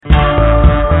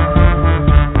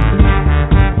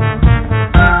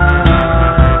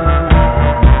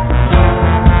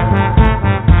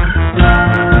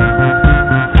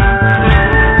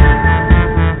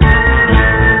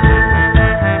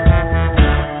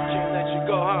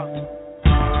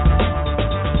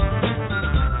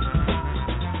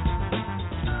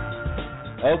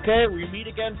Okay, we meet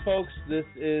again, folks. This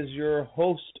is your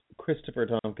host, Christopher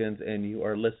Tompkins, and you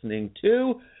are listening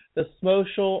to the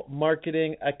Social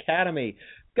Marketing Academy.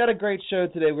 Got a great show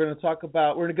today. We're going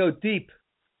to go deep.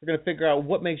 We're going to figure out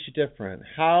what makes you different,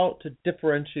 how to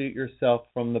differentiate yourself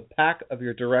from the pack of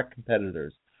your direct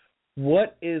competitors.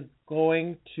 What is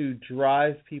going to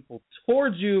drive people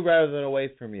towards you rather than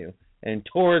away from you, and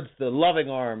towards the loving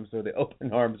arms, or the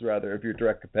open arms, rather, of your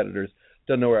direct competitors.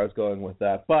 Don't know where I was going with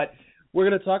that, but we're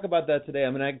going to talk about that today.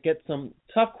 I'm going to get some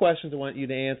tough questions I want you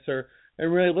to answer,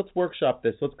 and really, let's workshop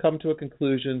this. Let's come to a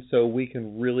conclusion so we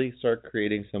can really start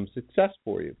creating some success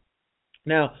for you.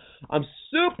 Now, I'm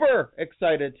super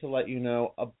excited to let you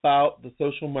know about the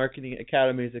Social Marketing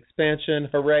Academy's expansion.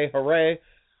 Hooray, hooray.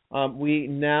 We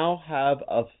now have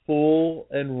a full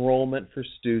enrollment for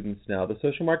students now. The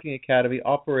Social Marketing Academy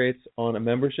operates on a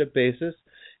membership basis,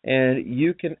 and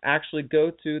you can actually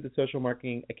go to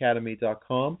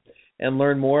thesocialmarketingacademy.com and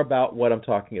learn more about what I'm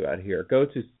talking about here. Go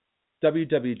to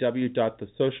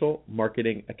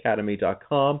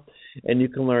www.thesocialmarketingacademy.com, and you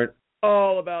can learn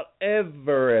all about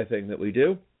everything that we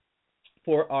do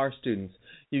for our students.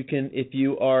 You can, if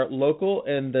you are local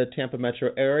in the Tampa metro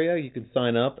area, you can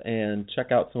sign up and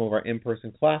check out some of our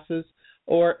in-person classes.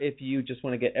 Or if you just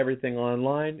want to get everything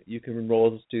online, you can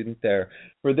enroll as a student there.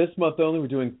 For this month only, we're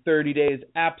doing 30 days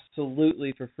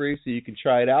absolutely for free, so you can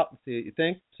try it out and see what you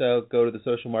think. So go to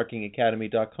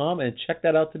thesocialmarketingacademy.com and check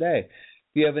that out today.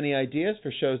 If you have any ideas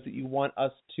for shows that you want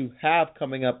us to have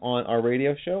coming up on our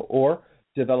radio show or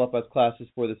develop as classes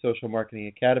for the Social Marketing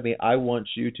Academy, I want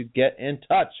you to get in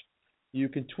touch. You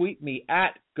can tweet me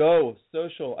at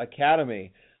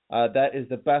GoSocialAcademy. That is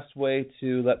the best way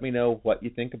to let me know what you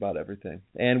think about everything.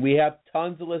 And we have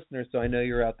tons of listeners, so I know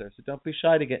you're out there. So don't be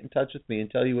shy to get in touch with me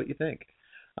and tell you what you think.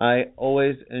 I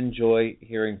always enjoy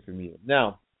hearing from you.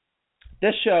 Now,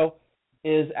 this show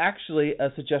is actually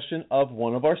a suggestion of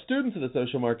one of our students of the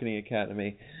Social Marketing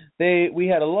Academy. We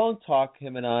had a long talk,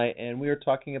 him and I, and we were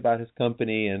talking about his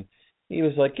company, and he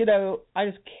was like, I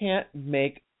just can't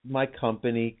make my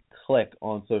company click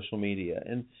on social media.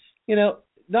 And,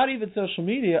 not even social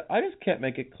media, I just can't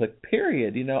make it click,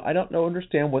 period. I don't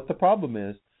understand what the problem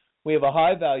is. We have a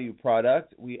high-value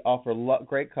product. We offer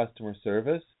great customer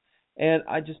service, and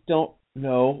I just don't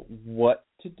know what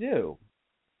to do.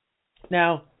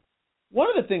 Now, one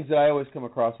of the things that I always come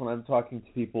across when I'm talking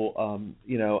to people, and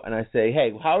I say,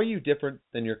 hey, how are you different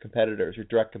than your competitors, your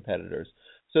direct competitors?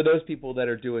 So those people that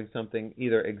are doing something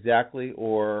either exactly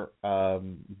or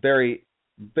very,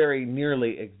 very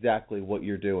nearly exactly what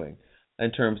you're doing in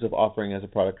terms of offering as a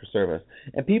product or service.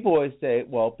 And people always say,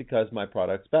 well, because my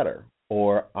product's better,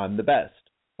 or I'm the best,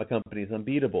 my company's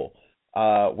unbeatable.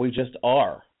 We just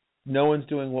are. No one's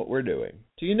doing what we're doing.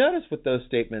 Do you notice with those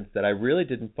statements that I really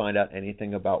didn't find out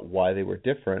anything about why they were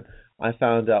different? I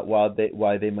found out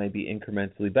why they might be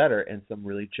incrementally better in some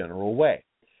really general way.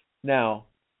 Now,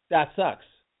 that sucks.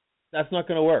 That's not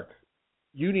going to work.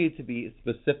 You need to be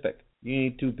specific. You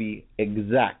need to be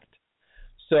exact.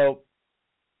 So,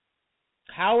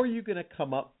 how are you going to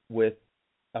come up with,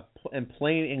 in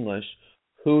plain English,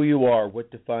 who you are, what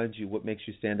defines you, what makes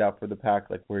you stand out for the pack,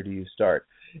 like where do you start?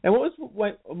 And what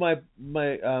was my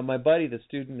buddy, the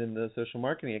student in the Social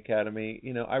Marketing Academy,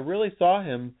 I really saw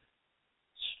him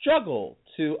struggle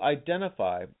to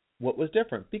identify what was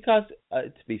different because,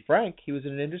 to be frank, he was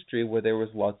in an industry where there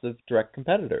was lots of direct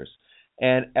competitors,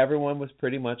 and everyone was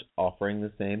pretty much offering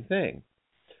the same thing.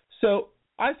 So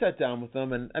I sat down with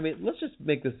them, and let's just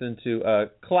make this into a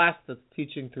class that's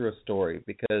teaching through a story,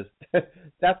 because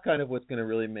that's kind of what's going to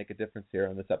really make a difference here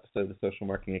on this episode of the Social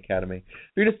Marketing Academy. If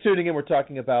you're just tuning in, we're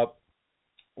talking about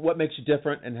what makes you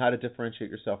different and how to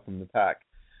differentiate yourself from the pack.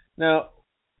 Now,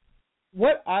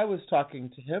 what I was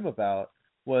talking to him about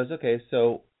was, okay,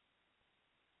 so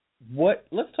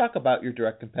let's talk about your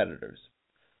direct competitors.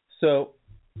 So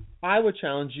I would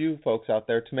challenge you folks out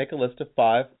there to make a list of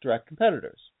 5 direct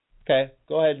competitors. Okay,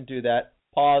 go ahead and do that.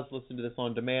 Pause, listen to this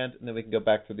on demand, and then we can go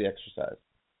back through the exercise.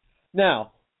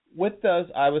 Now, with those,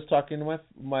 I was talking to my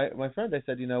friend. I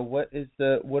said,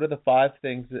 what are the 5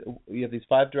 things that you have? These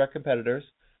 5 direct competitors.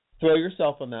 Throw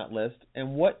yourself on that list,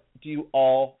 and what do you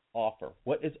all offer?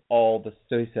 What is all the?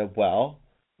 So he said, well,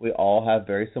 we all have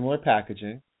very similar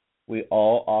packaging. We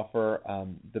all offer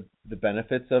the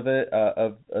benefits of it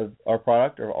of our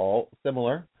product are all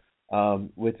similar.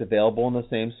 It's available in the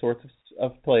same sorts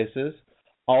of places.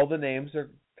 All the names are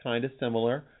kind of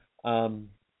similar.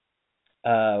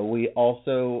 We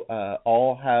also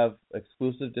all have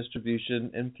exclusive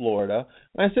distribution in Florida.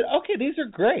 And I said, okay, these are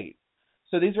great.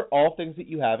 So these are all things that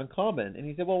you have in common. And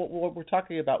he said, well, what we're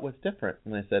talking about was different.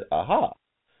 And I said, aha.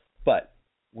 But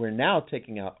we're now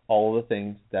taking out all the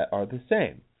things that are the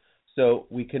same. So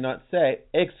we cannot say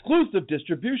exclusive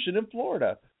distribution in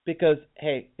Florida because,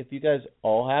 hey, if you guys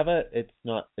all have it, it's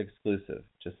not exclusive,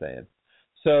 just saying.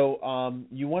 So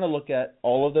you want to look at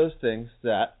all of those things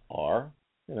that are,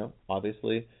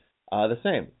 obviously the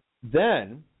same.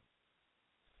 Then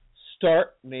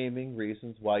start naming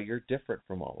reasons why you're different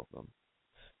from all of them.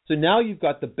 So now you've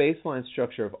got the baseline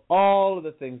structure of all of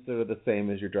the things that are the same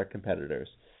as your direct competitors.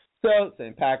 So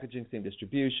same packaging, same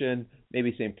distribution,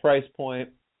 maybe same price point.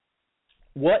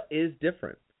 What is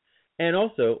different? And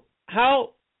also,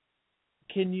 how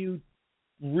can you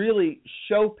really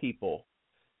show people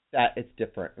that it's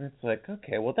different? And it's like,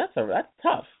 okay, well, that's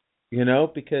tough,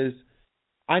 because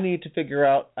I need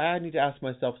to ask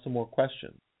myself some more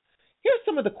questions. Here's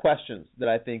some of the questions that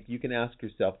I think you can ask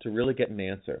yourself to really get an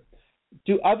answer.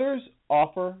 Do others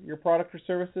offer your product or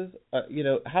services?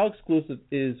 How exclusive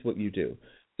is what you do?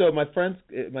 So my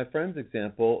friend's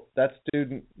example, that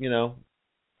student,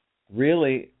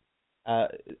 really,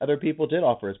 other people did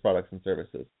offer his products and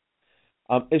services.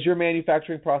 Is your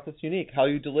manufacturing process unique? How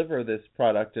you deliver this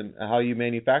product and how you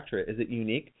manufacture it, is it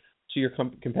unique to your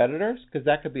competitors? Because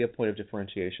that could be a point of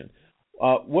differentiation.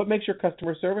 What makes your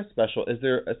customer service special? Is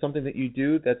there something that you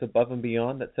do that's above and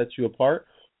beyond that sets you apart?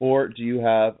 Or do you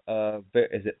have,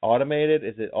 is it automated?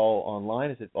 Is it all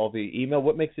online? Is it all via email?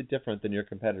 What makes it different than your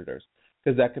competitors?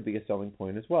 Because that could be a selling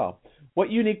point as well. What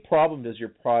unique problem does your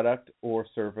product or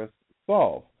service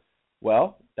solve?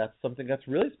 Well, that's something that's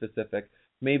really specific.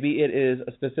 Maybe it is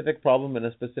a specific problem in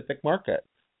a specific market.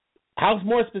 How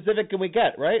more specific can we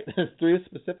get, right? There's 3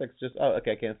 specifics. I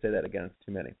can't say that again. It's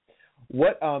too many.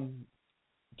 What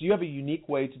do you have a unique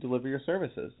way to deliver your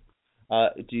services?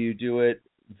 Do you do it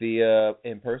via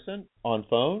in person, on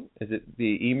phone? Is it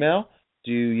via email?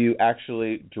 Do you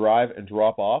actually drive and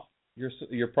drop off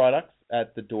your products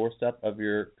at the doorstep of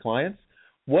your clients?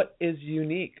 What is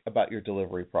unique about your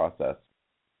delivery process?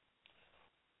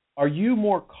 Are you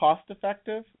more cost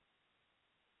effective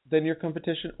than your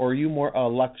competition, or are you more a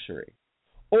luxury?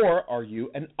 Or are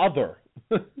you an other,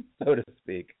 so to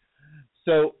speak?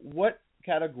 So what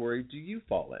category do you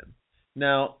fall in?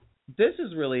 Now, this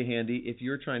is really handy if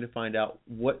you're trying to find out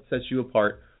what sets you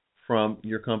apart from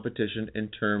your competition in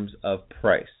terms of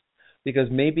price. Because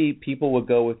maybe people will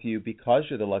go with you because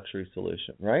you're the luxury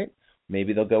solution, right?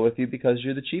 Maybe they'll go with you because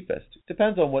you're the cheapest.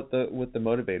 Depends on what the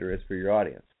motivator is for your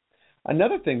audience.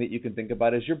 Another thing that you can think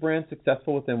about is your brand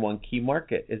successful within one key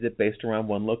market? Is it based around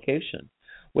one location?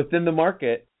 Within the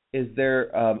market, is there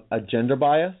a gender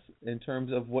bias in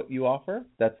terms of what you offer?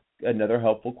 That's another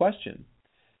helpful question.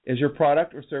 Is your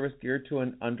product or service geared to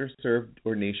an underserved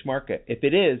or niche market? If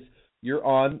it is, you're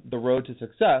on the road to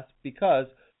success because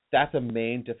that's a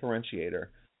main differentiator.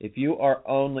 If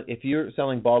you're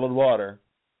selling bottled water,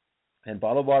 and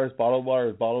bottled water is bottled water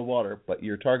is bottled water, but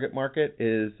your target market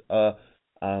is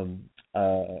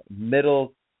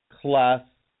middle class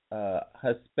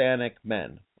Hispanic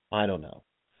men, I don't know.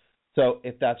 So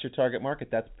if that's your target market,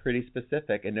 that's pretty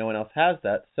specific, and no one else has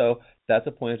that. So that's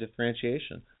a point of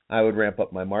differentiation. I would ramp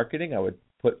up my marketing. I would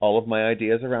put all of my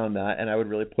ideas around that, and I would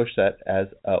really push that as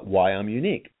why I'm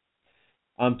unique.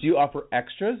 Do you offer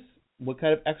extras? What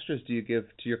kind of extras do you give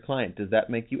to your client? Does that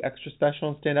make you extra special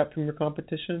and stand out from your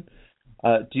competition?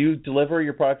 Do you deliver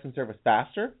your products and service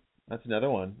faster? That's another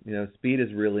one. Speed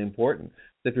is really important.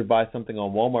 So if you buy something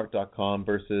on Walmart.com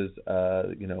versus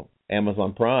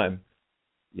Amazon Prime,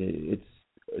 it's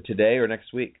today or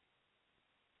next week.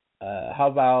 How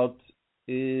about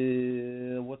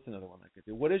what's another one I could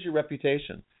do? What is your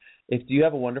reputation? Do you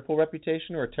have a wonderful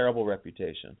reputation or a terrible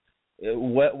reputation?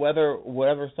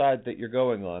 Whatever side that you're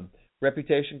going on,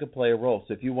 reputation could play a role.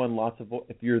 So if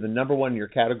if you're the number one in your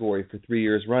category for 3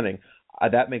 years running,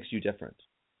 that makes you different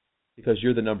because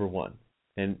you're the number one,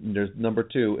 and there's number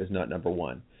 2 is not number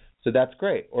 1. So that's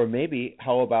great. Or maybe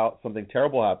how about something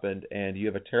terrible happened and you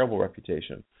have a terrible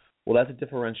reputation? Well, that's a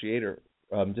differentiator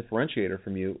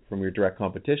from your direct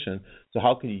competition. So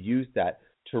how can you use that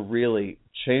to really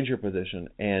change your position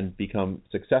and become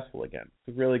successful again?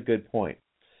 It's a really good point.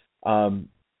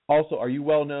 Also, are you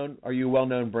well known? Are you a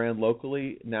well-known brand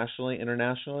locally, nationally,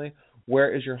 internationally?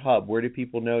 Where is your hub? Where do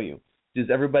people know you? Does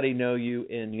everybody know you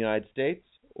in the United States,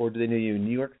 or do they know you in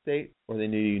New York State, or do they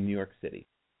know you in New York City?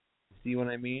 See what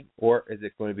I mean? Or is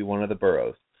it going to be one of the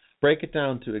boroughs? Break it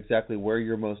down to exactly where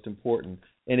you're most important,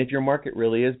 and if your market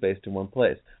really is based in one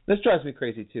place. This drives me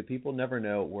crazy too. People never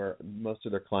know where most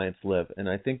of their clients live, and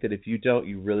I think that if you don't,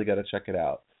 you really got to check it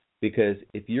out. Because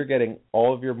if you're getting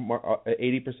all of your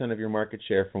 80% of your market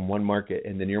share from one market,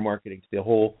 and then you're marketing to the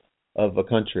whole of a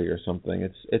country or something,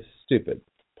 it's stupid.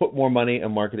 put more money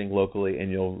in marketing locally, and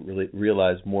you'll really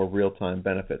realize more real-time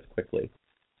benefits quickly.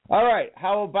 All right,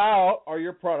 how about, are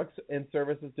your products and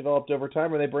services developed over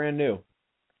time, or are they brand new?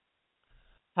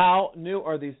 How new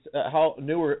are these? How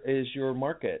newer is your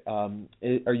market?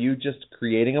 Are you just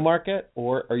creating a market,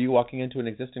 or are you walking into an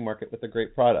existing market with a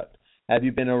great product? Have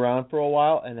you been around for a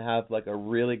while and have like a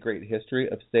really great history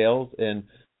of sales and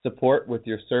support with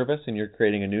your service, and you're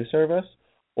creating a new service?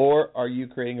 Or are you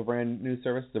creating a brand new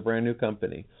service, a brand new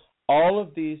company? All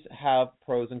of these have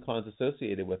pros and cons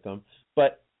associated with them,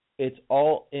 but it's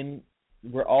all in.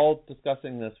 We're all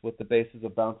discussing this with the basis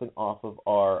of bouncing off of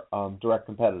our direct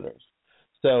competitors.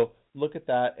 So look at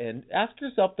that and ask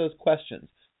yourself those questions.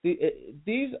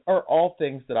 These are all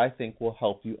things that I think will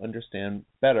help you understand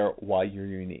better why you're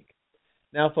unique.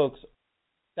 Now, folks,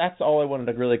 that's all I wanted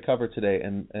to really cover today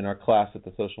in our class at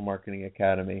the Social Marketing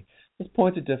Academy, this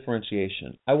point of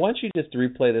differentiation. I want you just to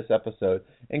replay this episode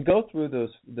and go through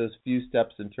those few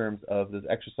steps in terms of this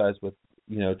exercise with,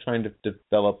 trying to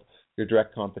develop your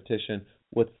direct competition,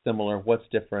 what's similar, what's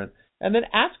different, and then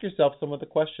ask yourself some of the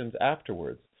questions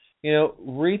afterwards.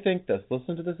 Rethink this,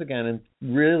 listen to this again, and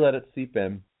really let it seep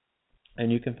in,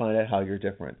 and you can find out how you're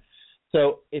different.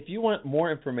 So if you want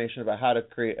more information about how to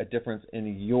create a difference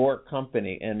in your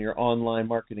company and your online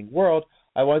marketing world,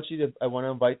 I want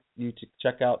to invite you to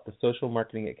check out the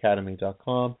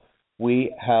socialmarketingacademy.com.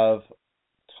 We have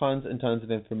tons and tons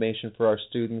of information for our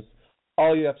students.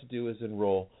 All you have to do is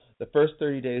enroll. The first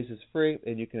 30 days is free,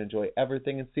 and you can enjoy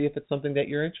everything and see if it's something that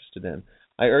you're interested in.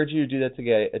 I urge you to do that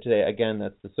today. Again,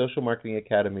 that's the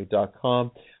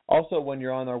socialmarketingacademy.com. Also, when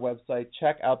you're on our website,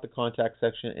 check out the contact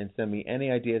section and send me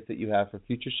any ideas that you have for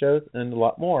future shows and a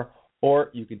lot more. Or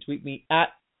you can tweet me at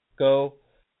Go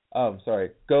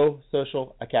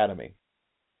Social Academy.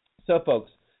 So,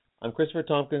 folks, I'm Christopher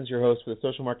Tompkins, your host for the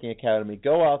Social Marketing Academy.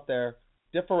 Go out there,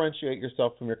 differentiate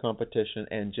yourself from your competition,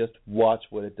 and just watch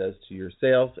what it does to your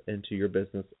sales and to your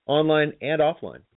business online and offline.